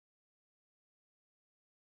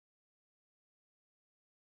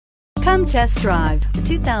Come test drive the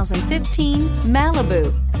 2015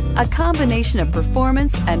 Malibu. A combination of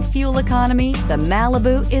performance and fuel economy, the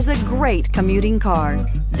Malibu is a great commuting car.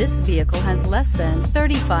 This vehicle has less than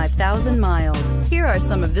 35,000 miles. Here are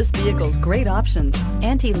some of this vehicle's great options: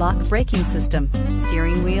 anti-lock braking system,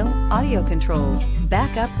 steering wheel audio controls,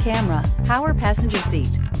 backup camera, power passenger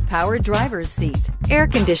seat, power driver's seat, air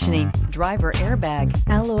conditioning, driver airbag,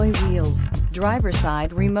 alloy wheels, driver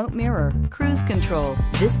side remote mirror, cruise control.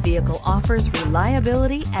 This vehicle offers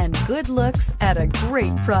reliability and good looks at a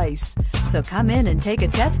great price. So come in and take a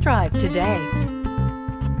test drive today.